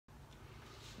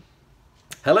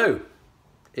Hello,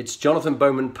 it's Jonathan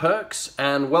Bowman-Perks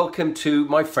and welcome to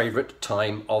my favourite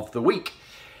time of the week.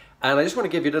 And I just want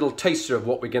to give you a little taster of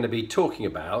what we're going to be talking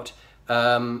about.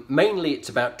 Mainly it's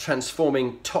about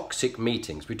transforming toxic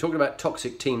meetings. We talked about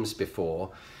toxic teams before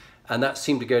and that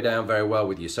seemed to go down very well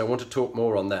with you. So I want to talk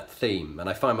more on that theme, and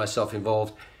I find myself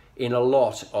involved in a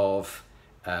lot of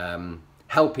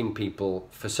helping people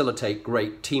facilitate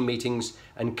great team meetings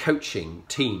and coaching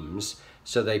teams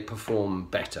so they perform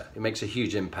better. It makes a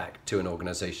huge impact to an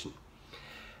organization.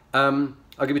 I'm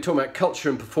going to be talking about culture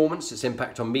and performance, its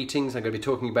impact on meetings. I'm going to be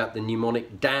talking about the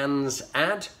mnemonic DANS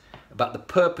ad, about the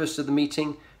purpose of the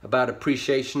meeting, about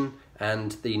appreciation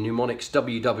and the mnemonics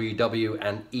WWW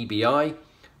and EBI.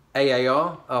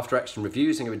 AAR, after action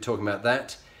reviews, I'm going to be talking about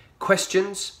that.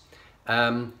 Questions,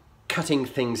 cutting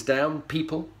things down,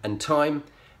 people and time,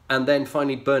 and then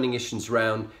finally burning issues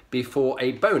round before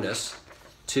a bonus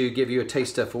to give you a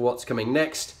taster for what's coming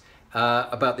next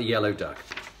about the yellow duck.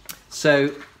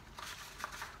 So,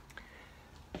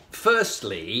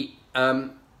 firstly,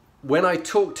 when I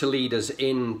talk to leaders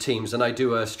in teams and I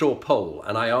do a straw poll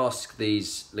and I ask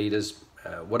these leaders,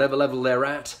 whatever level they're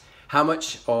at, how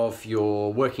much of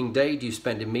your working day do you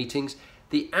spend in meetings?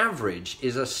 The average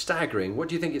is a staggering, what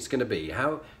do you think it's going to be?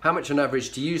 How much on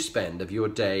average do you spend of your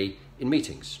day in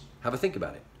meetings? Have a think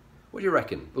about it. What do you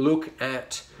reckon? Look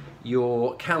at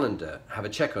your calendar, have a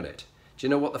check on it. Do you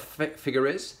know what the figure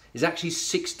is? It's actually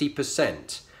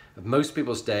 60% of most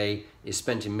people's day is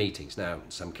spent in meetings. Now,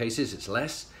 in some cases it's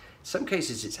less, in some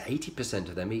cases it's 80%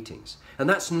 of their meetings. And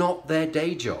that's not their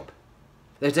day job.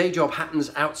 Their day job happens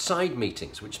outside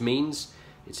meetings, which means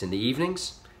it's in the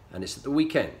evenings and it's at the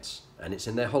weekends and it's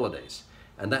in their holidays.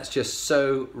 And that's just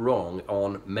so wrong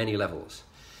on many levels.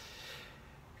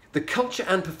 The culture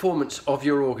and performance of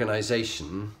your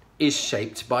organization is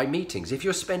shaped by meetings. If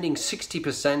you're spending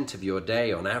 60% of your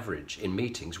day on average in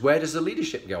meetings, where does the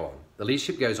leadership go on? The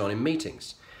leadership goes on in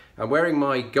meetings. I'm wearing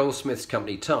my Goldsmiths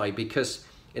Company tie because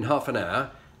in half an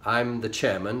hour, I'm the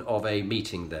chairman of a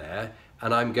meeting there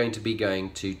and I'm going to be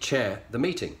going to chair the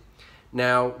meeting.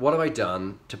 Now, what have I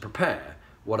done to prepare?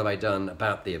 What have I done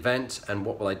about the event and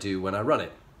what will I do when I run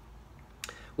it?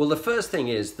 Well, the first thing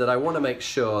is that I want to make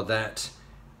sure that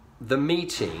the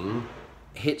meeting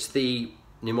hits the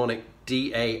mnemonic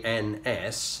D-A-N-S-A-D-D,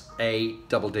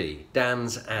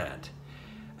 DANS ad.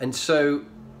 And so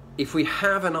if we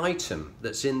have an item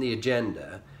that's in the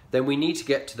agenda, then we need to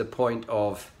get to the point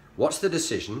of what's the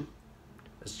decision?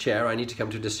 As chair, I need to come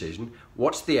to a decision.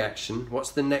 What's the action? What's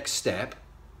the next step?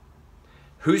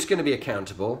 Who's going to be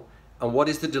accountable? And what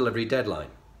is the delivery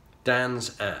deadline?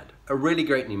 DANS ad, a really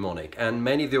great mnemonic, and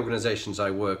many of the organizations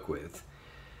I work with,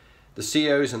 the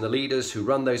CEOs and the leaders who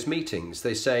run those meetings,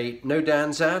 they say, no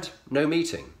DANS ad, no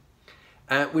meeting.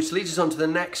 Which leads us on to the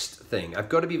next thing. I've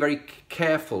got to be very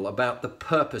careful about the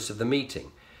purpose of the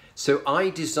meeting. So I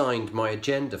designed my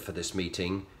agenda for this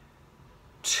meeting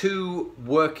 2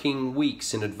 working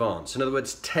weeks in advance. In other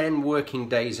words, 10 working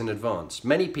days in advance.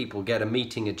 Many people get a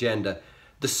meeting agenda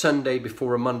the Sunday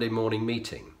before a Monday morning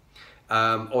meeting.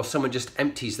 Or someone just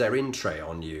empties their in tray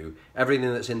on you.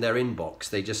 Everything that's in their inbox,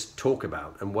 they just talk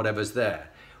about and whatever's there,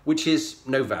 which is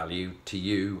no value to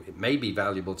you. It may be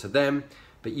valuable to them,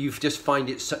 but you just find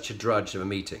it such a drudge of a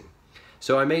meeting.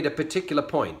 So I made a particular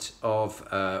point of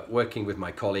working with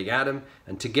my colleague Adam,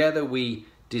 and together we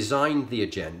designed the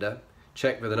agenda,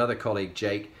 checked with another colleague,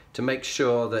 Jake, to make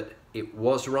sure that it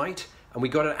was right, and we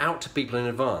got it out to people in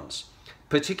advance,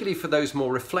 particularly for those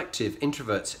more reflective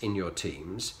introverts in your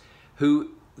teams,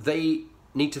 who they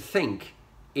need to think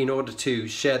in order to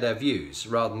share their views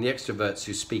rather than the extroverts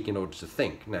who speak in order to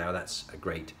think. Now that's a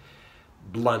great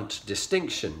blunt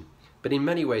distinction, but in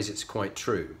many ways it's quite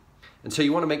true. And so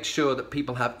you want to make sure that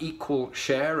people have equal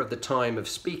share of the time of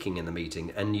speaking in the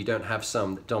meeting and you don't have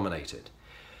some that dominate it.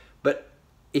 But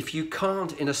if you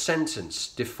can't in a sentence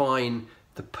define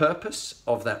the purpose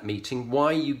of that meeting,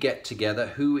 why you get together,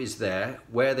 who is there,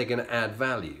 where they're going to add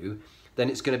value,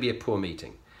 then it's going to be a poor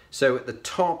meeting. So at the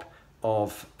top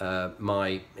of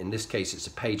in this case it's a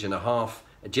 1.5-page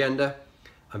agenda,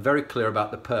 I'm very clear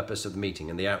about the purpose of the meeting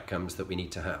and the outcomes that we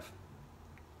need to have.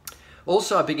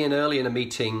 Also, I begin early in a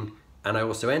meeting and I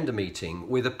also end a meeting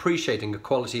with appreciating the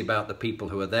quality about the people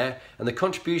who are there and the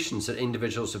contributions that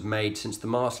individuals have made since the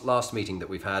last meeting that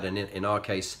we've had, and in our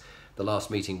case the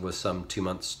last meeting was some 2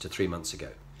 months to 3 months ago.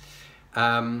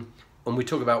 And we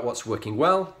talk about what's working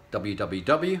well,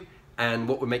 WWW, and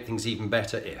what would make things even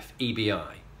better if,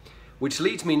 EBI. Which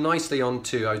leads me nicely on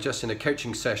to, I was just in a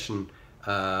coaching session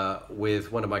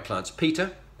with one of my clients,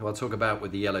 Peter, who I'll talk about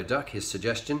with the yellow duck, his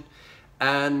suggestion.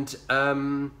 And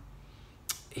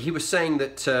he was saying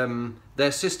that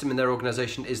their system in their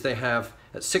organization is they have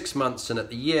at 6 months and at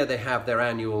the year they have their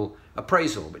annual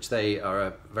appraisal, which they are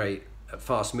a very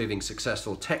fast-moving,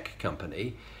 successful tech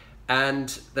company.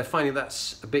 And they're finding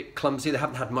that's a bit clumsy. They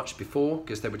haven't had much before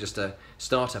because they were just a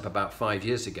startup about 5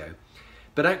 years ago.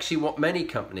 But actually what many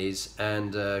companies,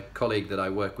 and a colleague that I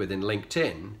work with in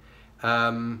LinkedIn,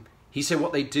 he said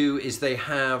what they do is they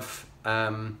have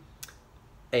an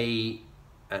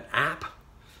app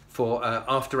for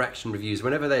after-action reviews.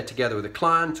 Whenever they're together with a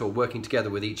client or working together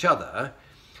with each other,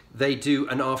 they do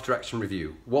an after-action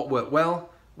review. What worked well?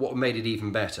 What made it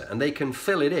even better? And they can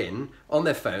fill it in on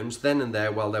their phones then and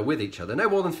there while they're with each other. No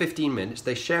more than 15 minutes.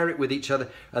 They share it with each other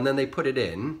and then they put it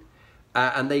in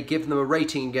and they give them a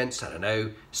rating against, I don't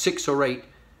know, 6 or 8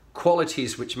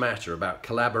 qualities which matter about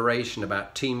collaboration,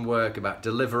 about teamwork, about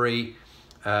delivery,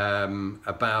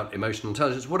 about emotional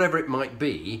intelligence, whatever it might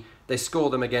be. They score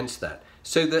them against that.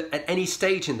 So that at any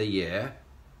stage in the year,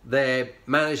 their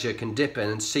manager can dip in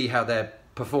and see how they're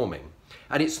performing.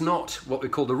 And it's not what we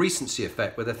call the recency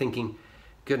effect, where they're thinking,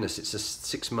 goodness, it's a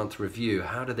 6-month review,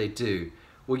 how do they do?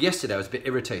 Well, yesterday I was a bit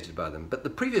irritated by them, but the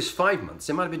previous 5 months,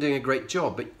 they might have been doing a great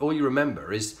job, but all you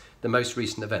remember is the most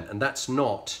recent event, and that's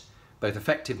not both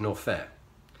effective nor fair.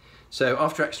 So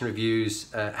after action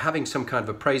reviews, having some kind of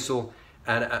appraisal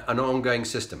and an ongoing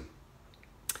system.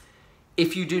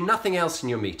 If you do nothing else in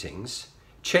your meetings,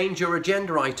 change your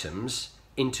agenda items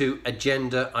into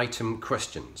agenda item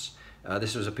questions.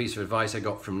 This was a piece of advice I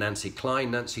got from Nancy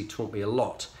Klein. Nancy taught me a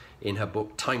lot in her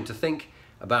book, Time to Think,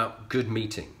 about good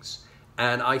meetings.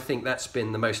 And I think that's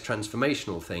been the most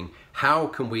transformational thing. How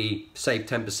can we save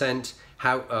 10%?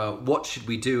 What should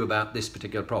we do about this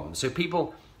particular problem? So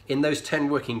people, in those 10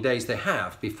 working days they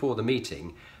have before the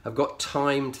meeting, have got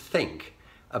time to think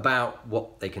about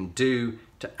what they can do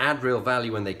to add real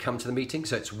value when they come to the meeting,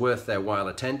 so it's worth their while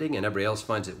attending and everybody else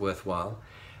finds it worthwhile.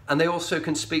 And they also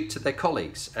can speak to their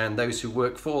colleagues and those who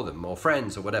work for them or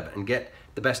friends or whatever and get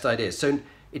the best ideas. So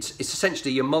it's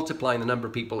essentially you're multiplying the number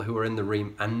of people who are in the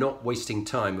room and not wasting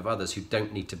time of others who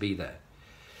don't need to be there.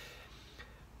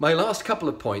 My last couple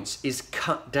of points is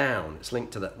cut down. It's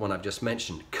linked to that one I've just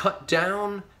mentioned. Cut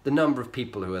down the number of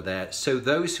people who are there so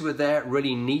those who are there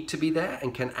really need to be there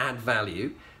and can add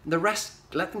value. And the rest,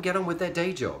 let them get on with their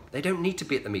day job. They don't need to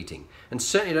be at the meeting. And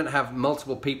certainly don't have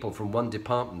multiple people from one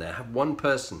department there. Have one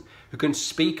person who can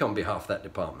speak on behalf of that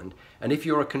department. And if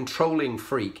you're a controlling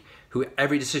freak, who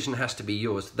every decision has to be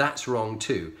yours, that's wrong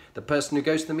too. The person who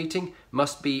goes to the meeting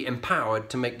must be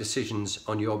empowered to make decisions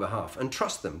on your behalf. And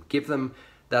trust them. Give them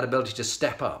that ability to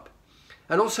step up.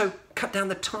 And also cut down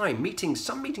the time.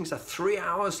 Some meetings are 3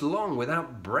 hours long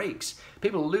without breaks.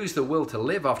 People lose the will to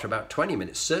live after about 20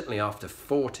 minutes, certainly after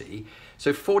 40.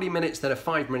 So 40 minutes, then a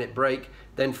 5-minute break,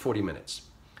 then 40 minutes.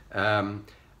 And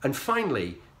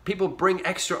finally, people bring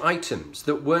extra items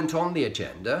that weren't on the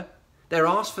agenda. They're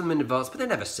asked for them in advance, but they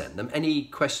never send them. Any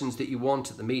questions that you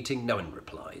want at the meeting, no one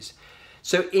replies.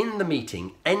 So in the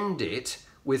meeting, end it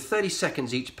with 30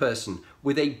 seconds each person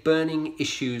with a burning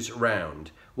issues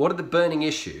round. What are the burning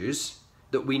issues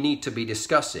that we need to be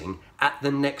discussing at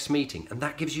the next meeting? And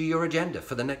that gives you your agenda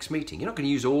for the next meeting. You're not going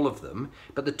to use all of them,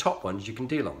 but the top ones you can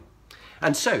deal on.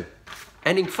 And so,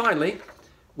 ending finally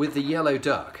with the yellow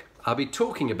duck. I'll be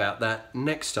talking about that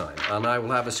next time, and I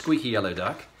will have a squeaky yellow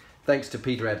duck, thanks to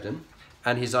Peter Ebden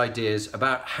and his ideas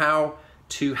about how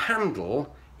to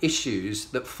handle issues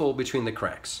that fall between the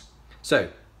cracks. So,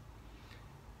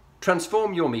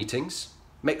 transform your meetings,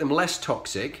 make them less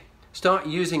toxic, start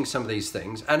using some of these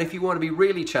things, and if you want to be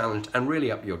really challenged and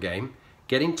really up your game,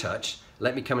 get in touch,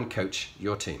 let me come and coach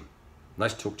your team.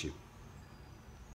 Nice to talk to you.